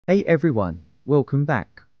Hey everyone, welcome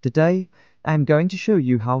back. Today, I'm going to show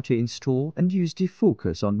you how to install and use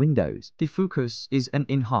Defooocus on Windows. Defooocus is an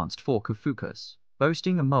enhanced fork of Fooocus,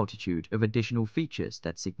 boasting a multitude of additional features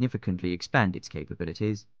that significantly expand its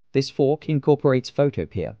capabilities. This fork incorporates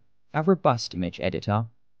Photopea, a robust image editor,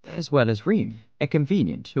 as well as Ream, a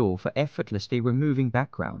convenient tool for effortlessly removing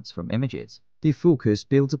backgrounds from images. Defooocus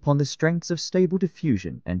builds upon the strengths of Stable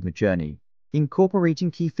Diffusion and Midjourney,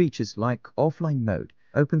 incorporating key features like offline mode,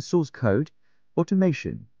 open source code,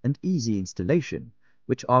 automation, and easy installation,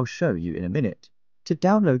 which I'll show you in a minute. To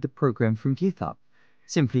download the program from GitHub,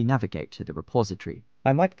 simply navigate to the repository.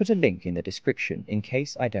 I might put a link in the description in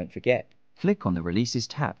case I don't forget. Click on the Releases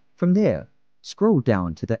tab. From there, scroll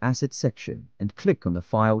down to the Assets section and click on the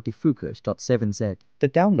file defooocus.7z. The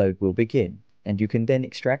download will begin, and you can then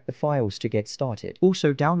extract the files to get started.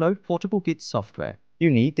 Also download portable Git software. You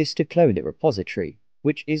need this to clone the repository,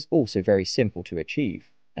 which is also very simple to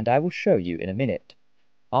achieve, and I will show you in a minute.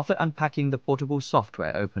 After unpacking the portable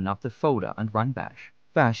software, open up the folder and run bash.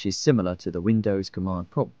 Bash is similar to the Windows command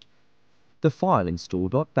prompt. The file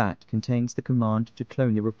install.bat contains the command to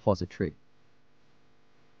clone the repository.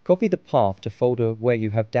 Copy the path to folder where you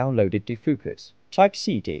have downloaded Defooocus. Type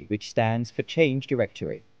cd, which stands for change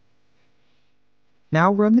directory.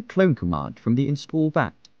 Now run the clone command from the install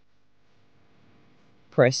bat.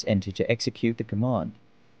 Press enter to execute the command.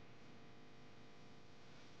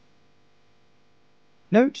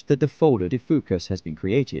 Note that the folder Defooocus has been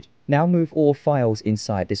created. Now move all files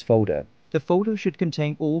inside this folder. The folder should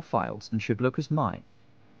contain all files and should look as mine.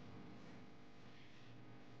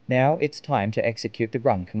 Now it's time to execute the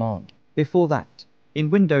run command. Before that, in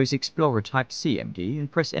Windows Explorer type cmd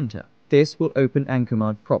and press enter. This will open an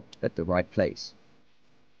command prompt at the right place.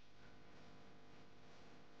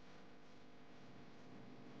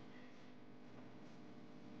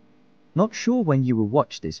 Not sure when you will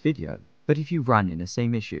watch this video, but if you run in the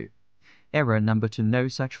same issue, error number to no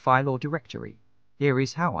such file or directory, here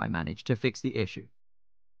is how I managed to fix the issue.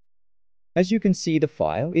 As you can see, the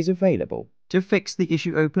file is available. To fix the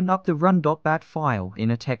issue, open up the run.bat file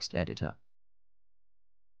in a text editor.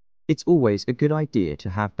 It's always a good idea to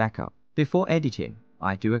have backup. Before editing,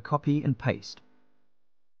 I do a copy and paste.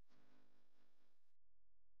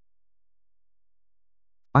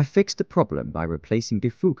 I fixed the problem by replacing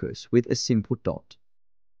Defooocus with a simple dot.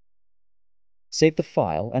 Save the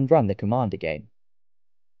file and run the command again.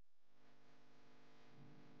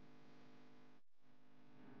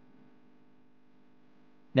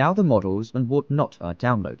 Now the models and whatnot are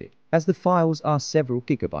downloaded. As the files are several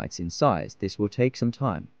gigabytes in size, this will take some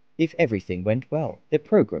time. If everything went well, the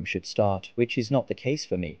program should start, which is not the case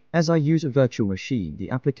for me. As I use a virtual machine,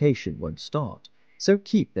 the application won't start, so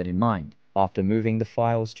keep that in mind. After moving the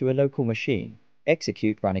files to a local machine,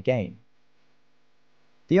 execute run again.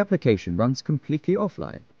 The application runs completely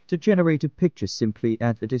offline. To generate a picture, simply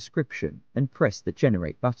add a description and press the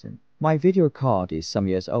generate button. My video card is some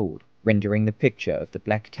years old. Rendering the picture of the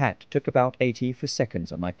black cat took about 84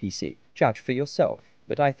 seconds on my PC. Judge for yourself,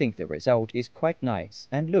 but I think the result is quite nice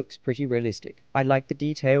and looks pretty realistic. I like the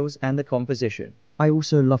details and the composition. I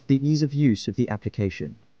also love the ease of use of the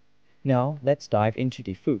application. Now let's dive into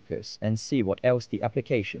Defooocus and see what else the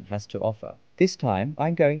application has to offer. This time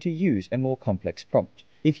I'm going to use a more complex prompt.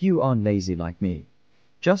 If you are lazy like me,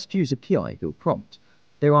 just use a PI build prompt.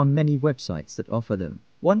 There are many websites that offer them.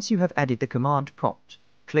 Once you have added the command prompt,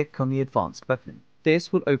 click on the Advanced button.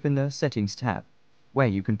 This will open the Settings tab, where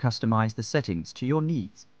you can customize the settings to your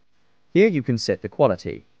needs. Here you can set the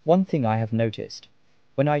quality. One thing I have noticed,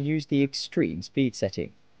 when I use the extreme speed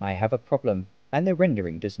setting, I have a problem and the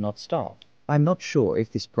rendering does not start. I'm not sure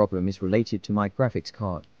if this problem is related to my graphics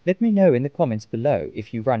card. Let me know in the comments below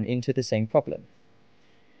if you run into the same problem.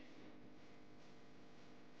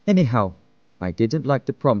 Anyhow, I didn't like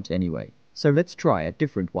the prompt anyway, so let's try a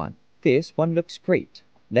different one. This one looks great.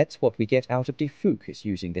 Let's what we get out of Defooocus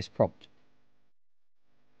using this prompt.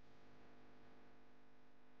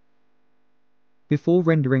 Before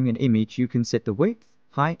rendering an image, you can set the width,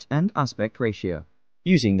 height, and aspect ratio.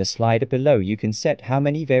 Using the slider below, you can set how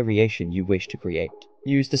many variation you wish to create.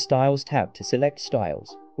 Use the Styles tab to select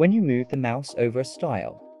styles. When you move the mouse over a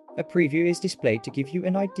style, a preview is displayed to give you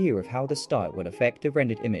an idea of how the style will affect the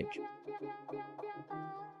rendered image.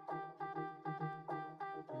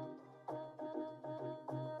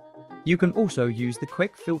 You can also use the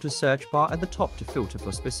quick filter search bar at the top to filter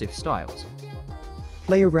for specific styles.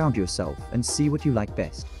 Play around yourself and see what you like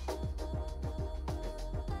best.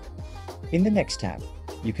 In the next tab,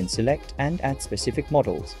 you can select and add specific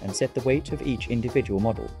models and set the weight of each individual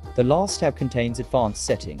model. The last tab contains advanced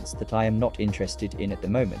settings that I am not interested in at the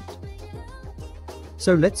moment.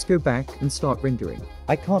 So let's go back and start rendering.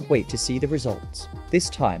 I can't wait to see the results. This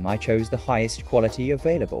time I chose the highest quality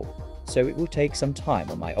available, so it will take some time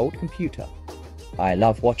on my old computer. I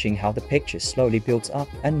love watching how the picture slowly builds up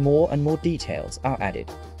and more details are added.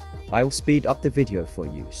 I'll speed up the video for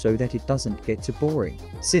you so that it doesn't get too boring.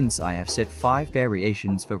 Since I have set 5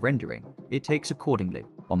 variations for rendering, it takes accordingly.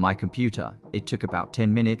 On my computer, it took about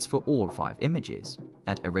 10 minutes for all 5 images,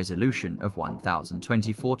 at a resolution of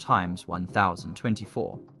 1024 x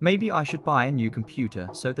 1024. Maybe I should buy a new computer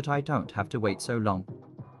so that I don't have to wait so long.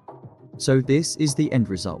 So this is the end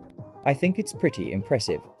result. I think it's pretty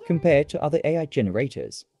impressive compared to other AI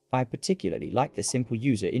generators. I particularly like the simple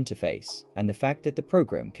user interface and the fact that the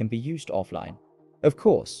program can be used offline. Of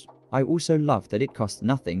course, I also love that it costs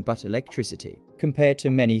nothing but electricity. Compared to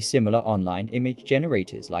many similar online image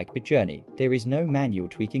generators like Midjourney, there is no manual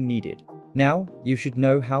tweaking needed. Now, you should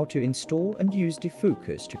know how to install and use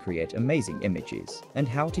Defooocus to create amazing images, and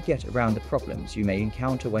how to get around the problems you may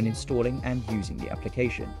encounter when installing and using the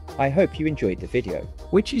application. I hope you enjoyed the video.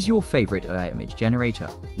 Which is your favorite AI image generator?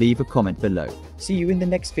 Leave a comment below. See you in the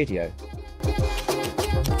next video.